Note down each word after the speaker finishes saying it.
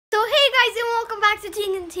So hey guys, and welcome back to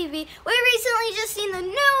Teen TV. We recently just seen the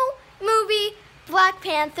new movie Black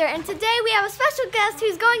Panther, and today we have a special guest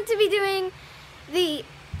who's going to be doing the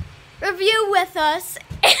review with us.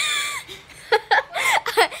 And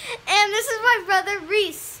this is my brother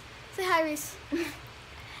Reese. Say hi, Reese. And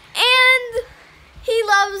he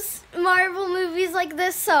loves Marvel movies like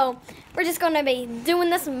this, so we're just going to be doing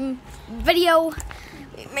this video.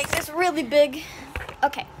 Make this really big.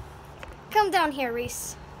 Okay, come down here,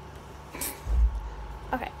 Reese.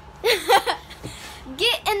 Okay.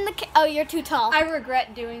 Get in the oh, you're too tall. I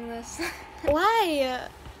regret doing this. Why?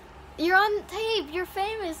 You're on tape. You're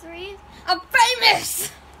famous, Reese. I'm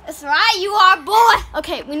famous! That's right, you are, boy.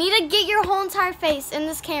 Okay, we need to get your whole entire face in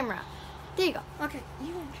this camera. There you go. Okay, you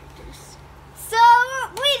introduce. So,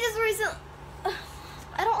 we just recently...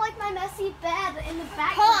 I don't like my messy bed in the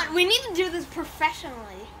background. Hold on, we need to do this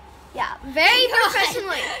professionally. Yeah, very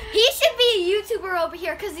professionally. He should be a YouTuber over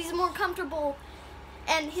here because he's more comfortable.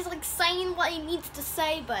 And he's like saying what he needs to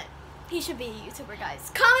say, but he should be a YouTuber,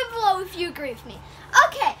 guys. Comment below if you agree with me.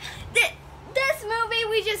 Okay, this movie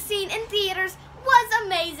we just seen in theaters was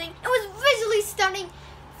amazing. It was visually stunning,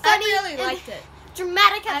 funny, I really liked it.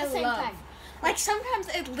 Dramatic at the same time. Like sometimes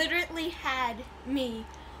it literally had me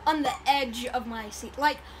on the edge of my seat.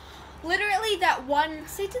 Like literally that one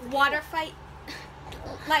water fight,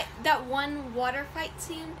 like that one water fight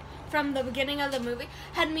scene from the beginning of the movie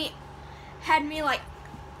had me like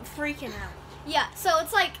freaking out. Yeah, so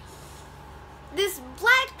it's like this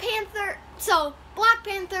Black Panther. So Black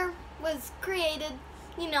Panther was created,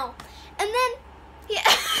 you know, and then yeah.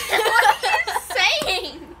 What are you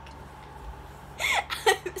saying?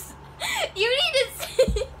 You need to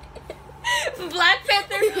see. Black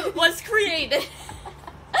Panther was created.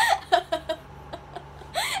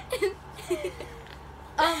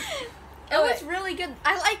 It was really good.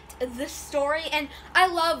 I liked the story, and I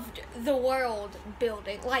loved the world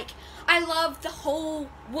building. Like, I loved the whole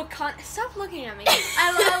Wakanda. Stop looking at me.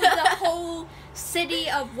 I loved the whole city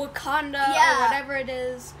of Wakanda, or whatever it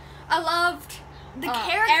is. I loved the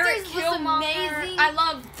characters was amazing. I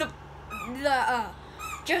loved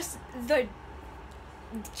just the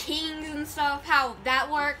kings and stuff, how that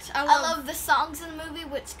worked. I love the songs in the movie,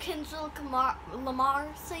 which Kendrick Lamar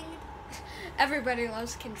sang. Everybody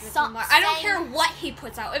loves Kendrick Lamar. I don't care what he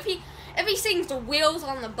puts out. If he sings the wheels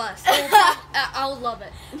on the bus, I'll love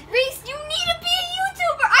it. Reese, you need to be a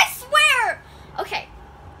YouTuber. I swear. Okay,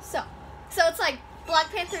 so it's like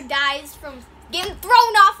Black Panther dies from getting thrown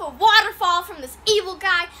off a waterfall from this evil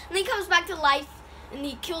guy, and then he comes back to life, and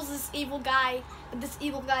he kills this evil guy. But this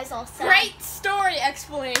evil guy's all sad. Great story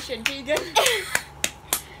explanation, Tegan.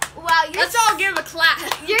 Wow, let's all give a clap.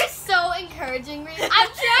 You're so encouraging, Reese. I'm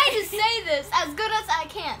trying to say this as good as I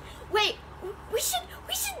can. Wait, we should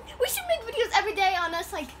make videos every day on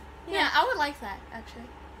us, like. Yeah, I would like that actually.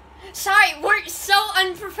 Sorry, we're so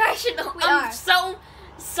unprofessional. I'm so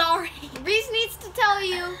sorry. Reese needs to tell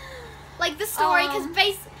you, like, the story, because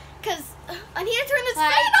I need to turn this face.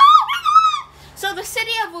 Oh my God! So the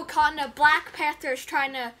city of Wakanda, Black Panther is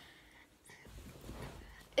trying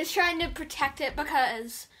to protect it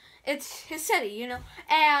because it's his city, you know.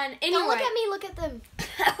 And anyway, don't look at me, look at them.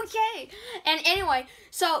 Okay. And anyway,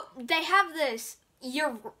 so they have this.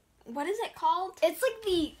 What is it called? It's like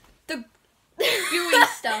the gooey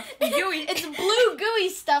stuff. It's blue gooey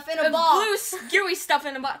stuff in a ball. Blue gooey stuff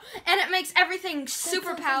in a bottle, and it makes everything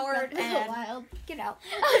super powered and wild. Get out.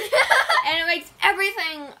 And it makes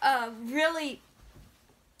everything really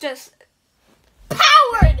just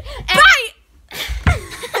powered.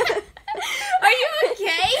 Are you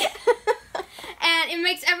okay? And it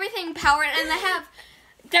makes everything powered, and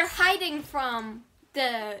they're hiding from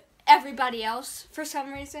everybody else for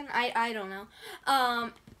some reason. I don't know.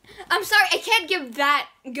 I'm sorry, I can't give that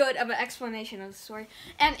good of an explanation of the story.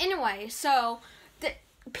 And anyway, so the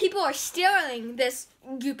people are stealing this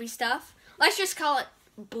goopy stuff. Let's just call it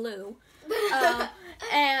blue.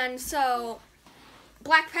 And so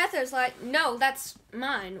Black Panther's like, no, that's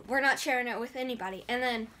mine. We're not sharing it with anybody. And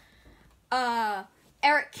then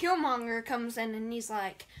Eric Killmonger comes in and he's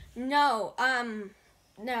like, no,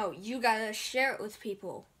 you gotta share it with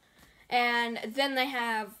people. And then they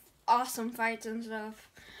have awesome fights and stuff.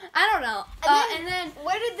 I don't know. And then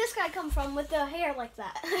where did this guy come from with the hair like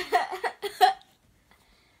that?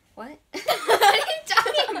 What? What are you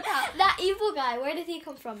talking about? That evil guy, where did he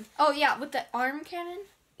come from? Oh yeah, with the arm cannon?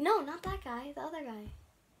 No, not that guy. The other guy.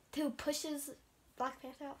 Who pushes Black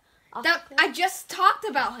Panther out. I just talked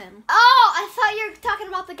about him. Oh, I thought you were talking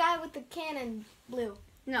about the guy with the cannon blue.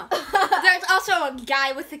 No. There's also a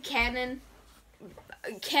guy with the cannon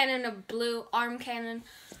of blue, arm cannon.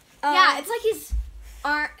 Yeah, it's like he's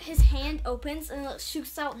his hand opens and it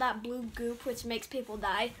shoots out that blue goop, which makes people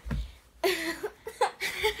die. I'm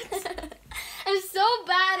so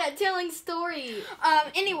bad at telling stories.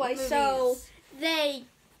 Anyway, Movies. so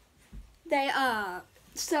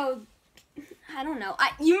so I don't know.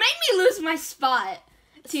 You made me lose my spot.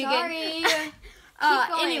 Sorry. Keep going.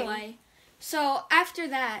 Anyway, so after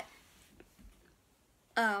that,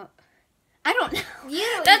 I don't know. You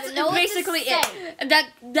don't That's even know what to basically say. it.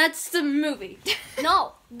 That's the movie.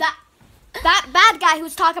 No, that bad guy who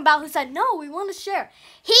was talking about, who said, no, we want to share.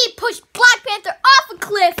 He pushed Black Panther off a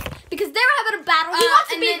cliff because they were having a battle. He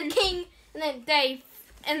wants to be the king.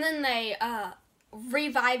 And then they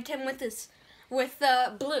revived him with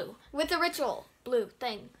the blue. With the ritual blue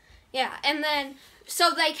thing. Yeah, and then,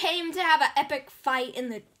 so they came to have an epic fight in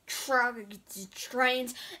the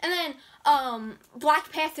trains. And then,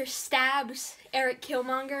 Black Panther stabs Eric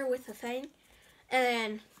Killmonger with a thing. And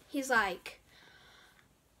then he's like,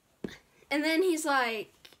 he's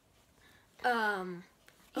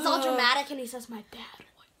all dramatic and he says, my dad.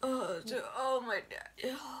 My dad.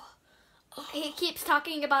 He keeps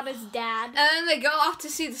talking about his dad. And then they go off to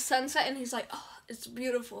see the sunset and he's like, oh, it's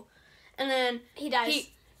beautiful. And then He dies.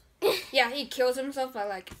 He kills himself by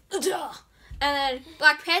like, duh. And then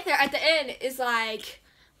Black Panther at the end is like,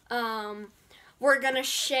 we're gonna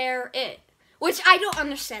share it. Which I don't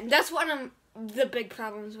understand. That's one of the big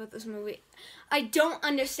problems with this movie. I don't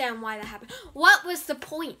understand why that happened. What was the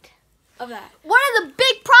point of that? One of the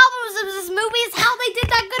big problems of this movie is how they did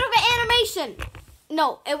that good of an animation.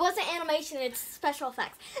 No, it wasn't animation, it's special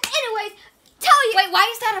effects. Anyways, Wait, why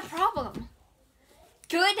is that a problem?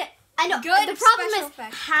 Good. I know. Good The problem special is,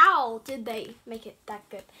 effects. how did they make it that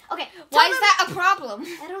good? Okay. Why is that a problem?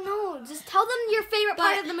 I don't know. Just tell them your favorite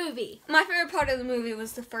part of the movie. My favorite part of the movie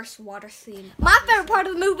was the first water scene. My favorite part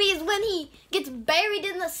of the movie is when he gets buried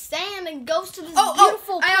in the sand and goes to this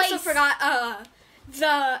beautiful place. I also forgot,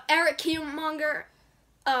 the Eric Killmonger,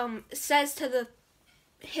 says to the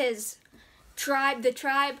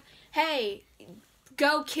tribe, hey,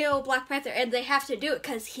 go kill Black Panther, and they have to do it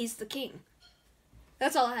because he's the king.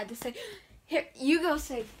 That's all I had to say. Here, you go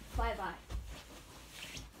say bye-bye.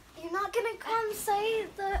 You're not gonna come say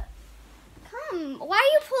the... Come. Why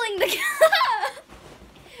are you pulling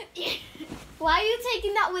the... Why are you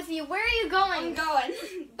taking that with you? Where are you going? I'm going.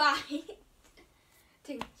 Bye.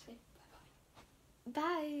 Say bye-bye.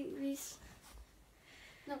 Bye, Reese.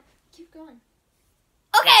 No, keep going.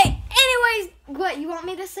 Okay, anyways, what, you want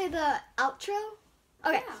me to say the outro?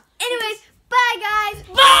 Okay, Yeah. anyways, bye guys.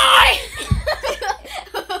 Bye!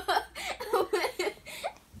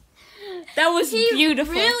 That was He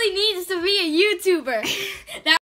beautiful. really needs to be a YouTuber.